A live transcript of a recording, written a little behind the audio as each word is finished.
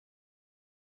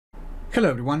Hello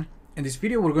everyone, in this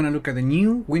video we're going to look at the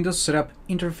new Windows Setup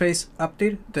interface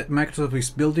update that Microsoft is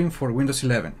building for Windows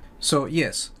 11. So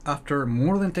yes, after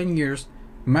more than 10 years,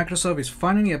 Microsoft is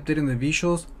finally updating the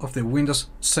visuals of the Windows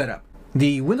Setup.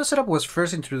 The Windows Setup was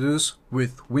first introduced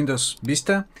with Windows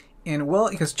Vista, and well,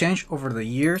 it has changed over the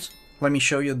years. Let me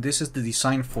show you, this is the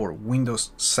design for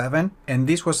Windows 7, and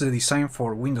this was the design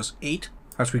for Windows 8.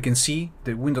 As we can see,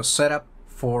 the Windows Setup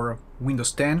for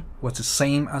Windows 10 was the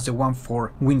same as the one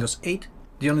for Windows 8.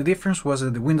 The only difference was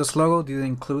that the Windows logo didn't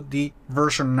include the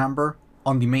version number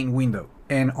on the main window.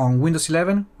 And on Windows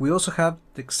 11, we also have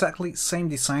the exactly same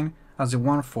design as the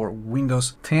one for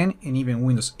Windows 10 and even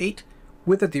Windows 8,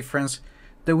 with the difference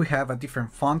that we have a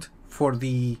different font for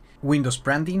the Windows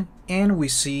branding and we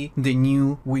see the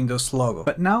new Windows logo.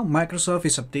 But now Microsoft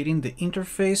is updating the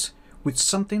interface with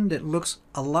something that looks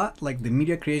a lot like the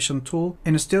media creation tool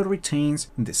and still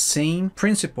retains the same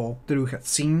principle that we have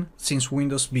seen since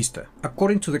Windows Vista.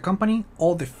 According to the company,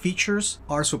 all the features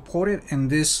are supported in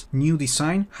this new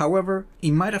design. However, it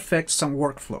might affect some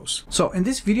workflows. So in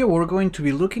this video, we're going to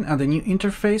be looking at the new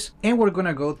interface and we're going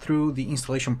to go through the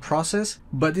installation process,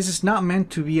 but this is not meant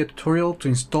to be a tutorial to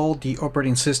install the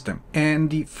operating system.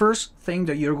 And the first thing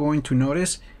that you're going to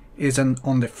notice is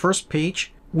on the first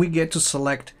page, we get to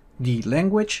select the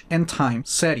language and time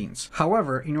settings.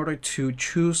 However, in order to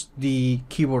choose the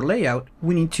keyboard layout,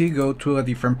 we need to go to a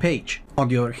different page. On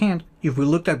the other hand, if we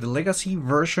look at the legacy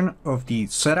version of the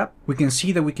setup, we can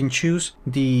see that we can choose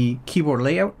the keyboard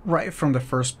layout right from the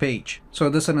first page. So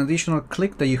there's an additional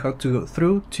click that you have to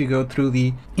go through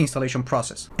the installation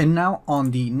process. And now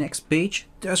on the next page,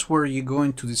 that's where you're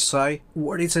going to decide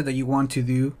what is it that you want to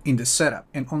do in the setup.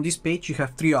 And on this page, you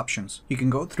have three options. You can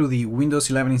go through the Windows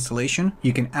 11 installation,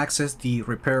 you can access the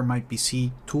Repair My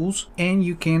PC tools, and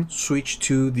you can switch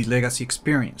to the legacy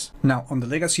experience. Now on the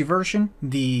legacy version,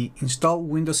 the Install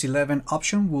Windows 11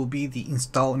 option will be the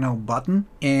Install Now button,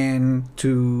 and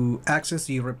to access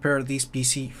the Repair This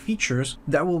PC features,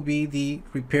 that will be the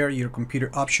Repair Your Computer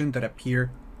option that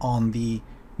appear on the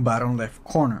bottom left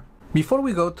corner. Before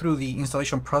we go through the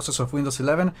installation process of Windows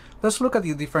 11, let's look at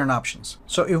the different options.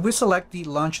 So if we select the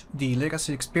Launch the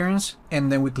Legacy Experience and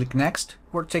then we click Next,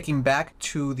 we're taken back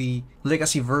to the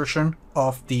legacy version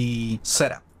of the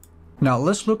setup. Now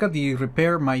let's look at the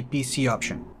Repair My PC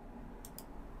option.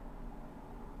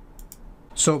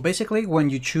 So basically, when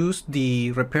you choose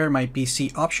the Repair My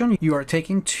PC option, you are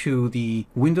taken to the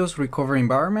Windows Recovery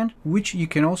environment, which you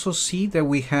can also see that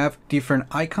we have different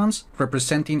icons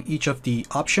representing each of the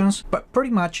options, but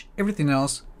pretty much everything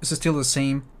else is still the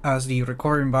same as the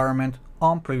recovery environment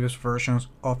on previous versions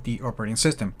of the operating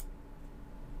system.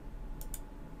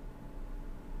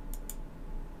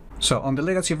 So on the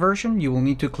legacy version, you will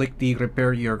need to click the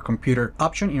Repair Your Computer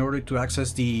option in order to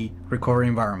access the recovery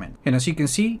environment. And as you can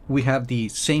see, we have the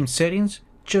same settings,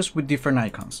 just with different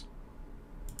icons.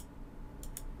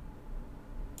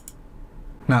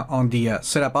 Now on the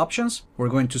setup options, we're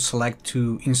going to select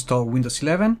to install Windows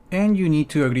 11, and you need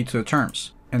to agree to the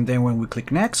terms. And then when we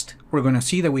click Next, we're going to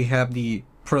see that we have the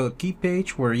product key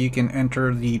page where you can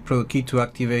enter the product key to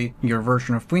activate your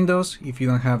version of Windows. If you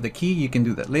don't have the key, you can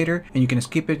do that later, and you can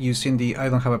skip it using the I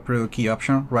don't have a product key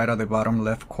option right at the bottom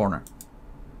left corner.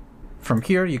 From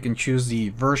here, you can choose the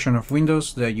version of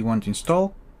Windows that you want to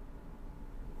install.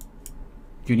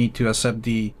 You need to accept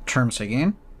the terms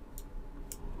again.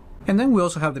 And then we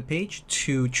also have the page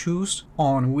to choose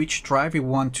on which drive you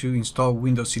want to install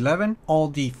Windows 11. All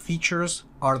the features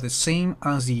are the same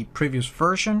as the previous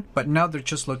version, but now they're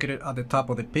just located at the top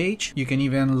of the page. You can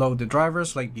even load the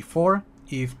drivers like before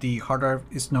if the hard drive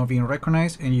is not being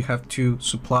recognized and you have to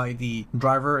supply the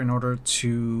driver in order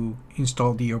to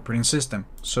install the operating system.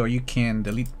 So you can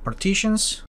delete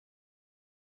partitions,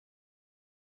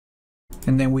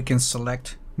 and then we can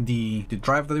select the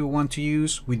drive that we want to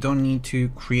use. We don't need to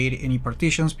create any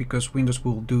partitions because Windows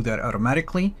will do that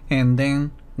automatically. And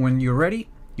then when you're ready,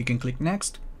 you can click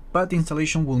Next, but the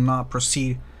installation will not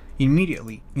proceed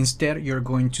immediately. Instead, you're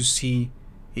going to see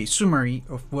a summary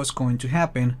of what's going to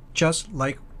happen, just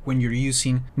like when you're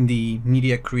using the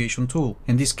media creation tool.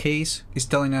 In this case, it's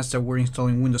telling us that we're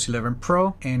installing Windows 11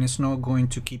 Pro, and it's not going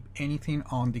to keep anything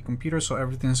on the computer, so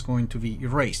everything is going to be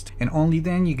erased. And only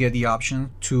then you get the option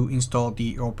to install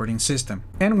the operating system.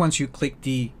 And once you click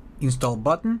the Install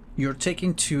button, you're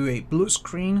taken to a blue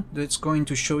screen that's going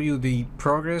to show you the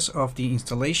progress of the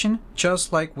installation,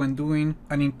 just like when doing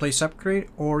an in-place upgrade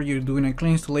or you're doing a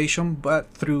clean installation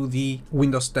but through the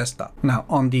Windows desktop. Now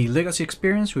on the legacy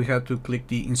experience, we have to click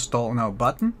the Install Now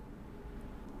button.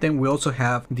 Then we also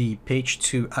have the page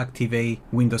to activate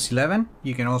Windows 11.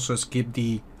 You can also skip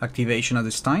the activation at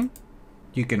this time.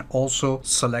 You can also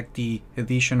select the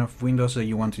edition of Windows that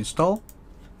you want to install.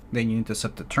 Then you need to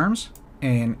set the terms.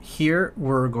 And here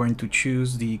we're going to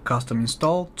choose the custom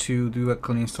install to do a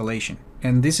clean installation.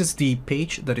 And this is the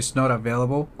page that is not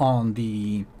available on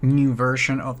the new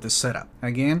version of the setup.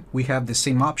 Again, we have the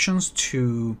same options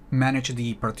to manage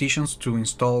the partitions to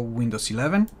install Windows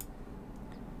 11.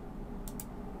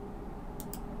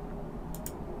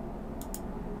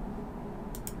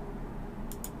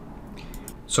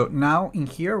 So now in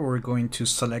here, we're going to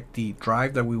select the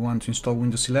drive that we want to install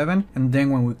Windows 11. And then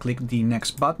when we click the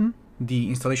next button, the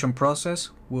installation process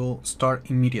will start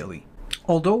immediately.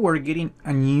 Although we're getting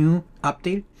a new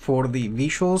update for the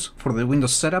visuals for the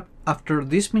Windows setup, after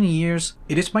this many years,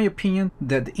 it is my opinion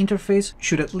that the interface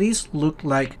should at least look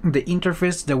like the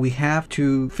interface that we have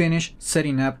to finish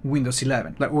setting up Windows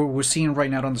 11, like what we're seeing right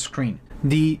now on the screen.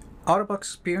 The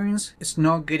out-of-box experience is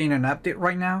not getting an update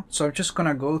right now, so I'm just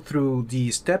gonna go through the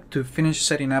step to finish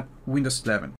setting up Windows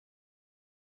 11.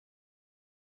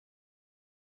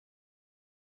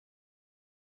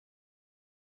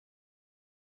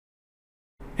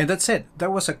 And that's it.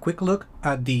 That was a quick look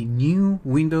at the new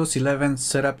Windows 11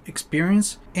 setup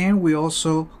experience, and we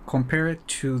also compare it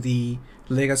to the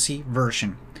legacy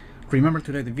version. Remember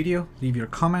to like the video, leave your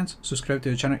comments, subscribe to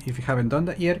the channel if you haven't done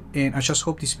that yet, and I just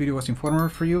hope this video was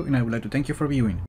informative for you, and I would like to thank you for viewing.